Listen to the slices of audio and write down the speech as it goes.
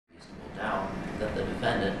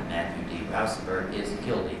defendant, Matthew D. Rousenberg, is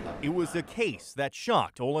guilty of the It was a case that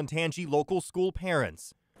shocked Olentangy local school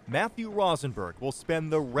parents. Matthew Rosenberg will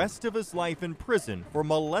spend the rest of his life in prison for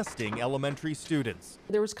molesting elementary students.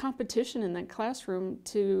 There was competition in that classroom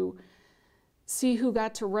to see who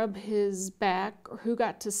got to rub his back or who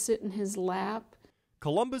got to sit in his lap.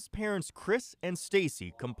 Columbus parents Chris and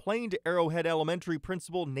Stacy complained to Arrowhead Elementary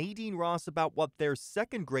principal Nadine Ross about what their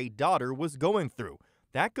second-grade daughter was going through.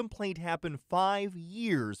 That complaint happened 5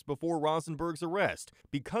 years before Rosenberg's arrest.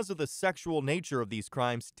 Because of the sexual nature of these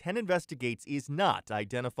crimes, 10 Investigates is not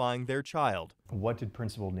identifying their child. What did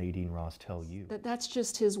Principal Nadine Ross tell you? That's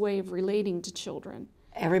just his way of relating to children.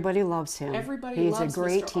 Everybody loves him. He's a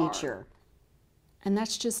great teacher. And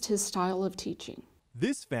that's just his style of teaching.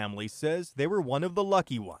 This family says they were one of the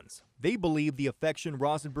lucky ones. They believe the affection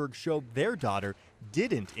Rosenberg showed their daughter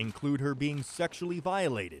didn't include her being sexually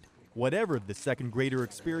violated. Whatever the second grader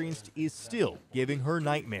experienced is still giving her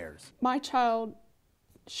nightmares. My child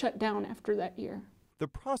shut down after that year. The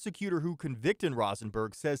prosecutor who convicted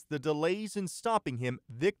Rosenberg says the delays in stopping him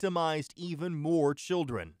victimized even more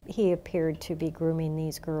children. He appeared to be grooming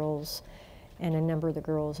these girls, and a number of the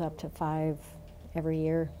girls, up to 5 every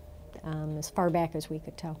year, as far back as we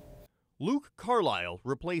could tell. Luke Carlisle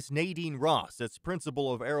replaced Nadine Ross as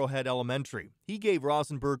principal of Arrowhead Elementary. He gave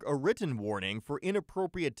Rosenberg a written warning for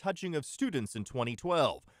inappropriate touching of students in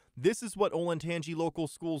 2012. This is what Olentangy local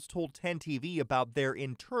schools told 10 TV about their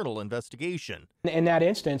internal investigation. In that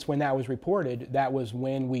instance, when that was reported, that was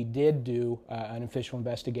when we did do an official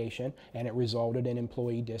investigation, and it resulted in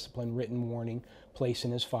employee discipline, written warning placed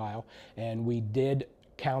in his file, and we did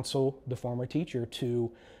counsel the former teacher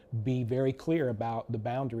to be very clear about the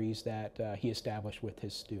boundaries that he established with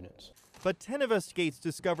his students. But 10 Investigates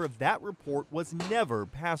discovered that report was never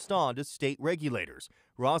passed on to state regulators.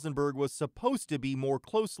 Rosenberg was supposed to be more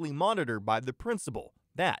closely monitored by the principal.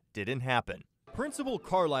 That didn't happen. Principal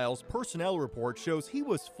Carlisle's personnel report shows he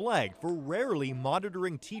was flagged for rarely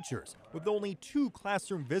monitoring teachers, with only 2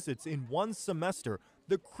 classroom visits in 1 semester,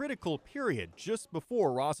 the critical period just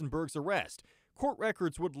before Rosenberg's arrest. Court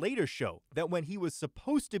records would later show that when he was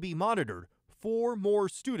supposed to be monitored, 4 more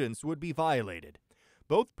students would be violated.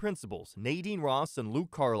 Both principals, Nadine Ross and Luke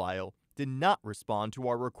Carlisle, did not respond to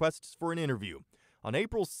our requests for an interview. On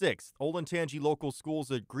April 6th, Olentangy local schools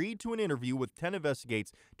agreed to an interview with 10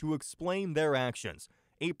 Investigates to explain their actions.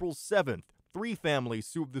 April 7th, 3 families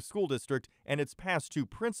sued the school district and its past 2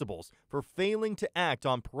 principals for failing to act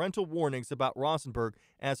on parental warnings about Rosenberg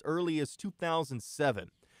as early as 2007.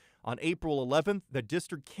 On April 11th, the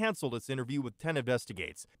district canceled its interview with 10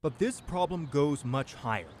 Investigates. But this problem goes much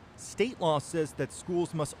higher. State law says that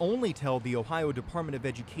schools must only tell the Ohio Department of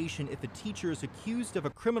Education if a teacher is accused of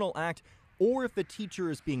a criminal act or if the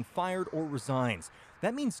teacher is being fired or resigns.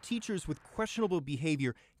 That means teachers with questionable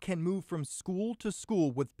behavior can move from school to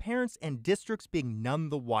school, with parents and districts being none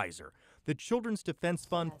the wiser. The Children's Defense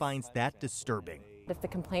Fund finds that disturbing. If the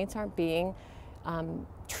complaints aren't being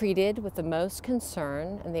treated with the most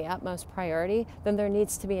concern and the utmost priority, then there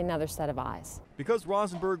needs to be another set of eyes. Because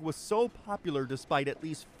Rosenberg was so popular despite at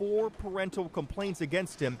least 4 parental complaints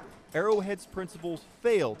against him, Arrowhead's principals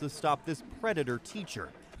failed to stop this predator teacher.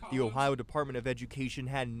 The Ohio Department of Education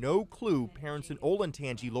had no clue parents in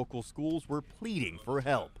Olentangy local schools were pleading for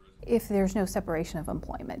help. If there's no separation of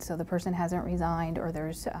employment, so the person hasn't resigned or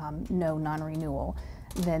there's no non-renewal,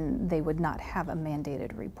 then they would not have a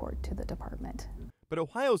mandated report to the department. But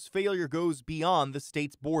Ohio's failure goes beyond the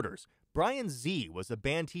state's borders. Brian Z. was a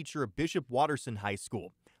band teacher at Bishop Watterson High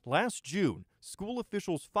School. Last June, school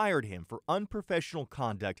officials fired him for unprofessional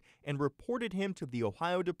conduct and reported him to the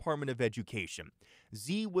Ohio Department of Education.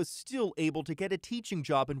 Z was still able to get a teaching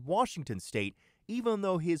job in Washington State, even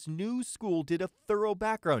though his new school did a thorough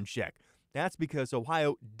background check. That's because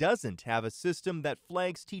Ohio doesn't have a system that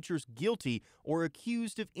flags teachers guilty or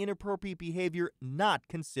accused of inappropriate behavior not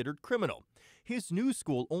considered criminal. His new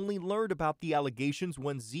school only learned about the allegations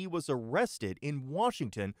when Z was arrested in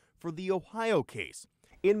Washington for the Ohio case.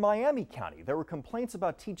 In Miami County, there were complaints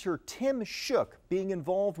about teacher Tim Shook being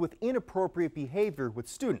involved with inappropriate behavior with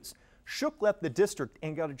students. Shook left the district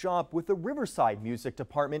and got a job with the Riverside Music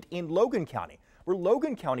Department in Logan County, where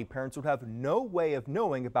Logan County parents would have no way of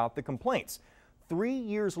knowing about the complaints. 3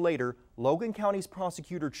 years later, Logan County's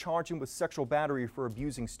prosecutor charged him with sexual battery for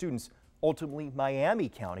abusing students. Ultimately, Miami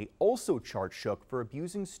County also charged Shook for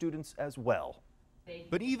abusing students as well.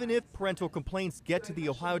 But even if parental complaints get to the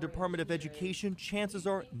Ohio Department of Education, chances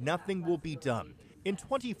are nothing will be done. In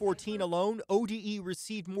 2014 alone, ODE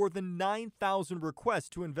received more than 9,000 requests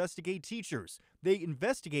to investigate teachers. They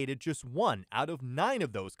investigated just 1 out of 9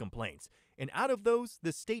 of those complaints. And out of those,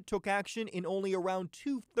 the state took action in only around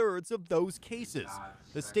 2/3 of those cases.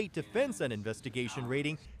 The state defends that investigation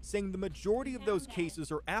rating, saying the majority of those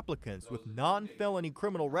cases are applicants with non-felony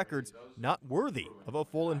criminal records not worthy of a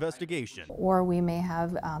full investigation. Or we may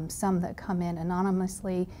have some that come in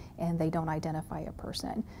anonymously and they don't identify a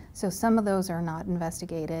person. So some of those are not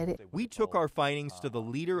investigated. We took our findings to the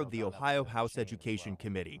leader of the Ohio House Education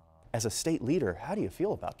Committee. As a state leader, how do you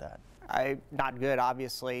feel about that? Not good,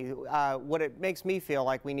 obviously. What it makes me feel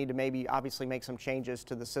like we need to maybe obviously make some changes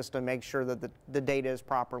to the system, make sure that the data is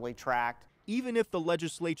properly tracked. Even if the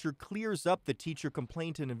legislature clears up the teacher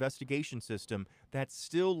complaint and investigation system, that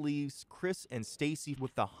still leaves Chris and Stacy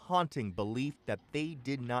with the haunting belief that they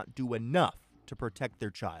did not do enough to protect their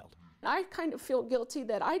child. I kind of feel guilty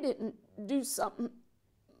that I didn't do something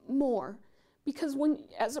more, because when,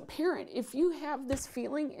 as a parent, if you have this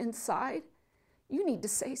feeling inside, you need to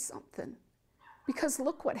say something, because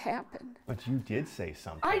look what happened. But you did say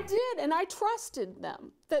something. I did, and I trusted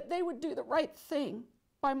them that they would do the right thing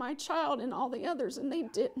by my child and all the others, and they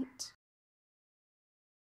didn't.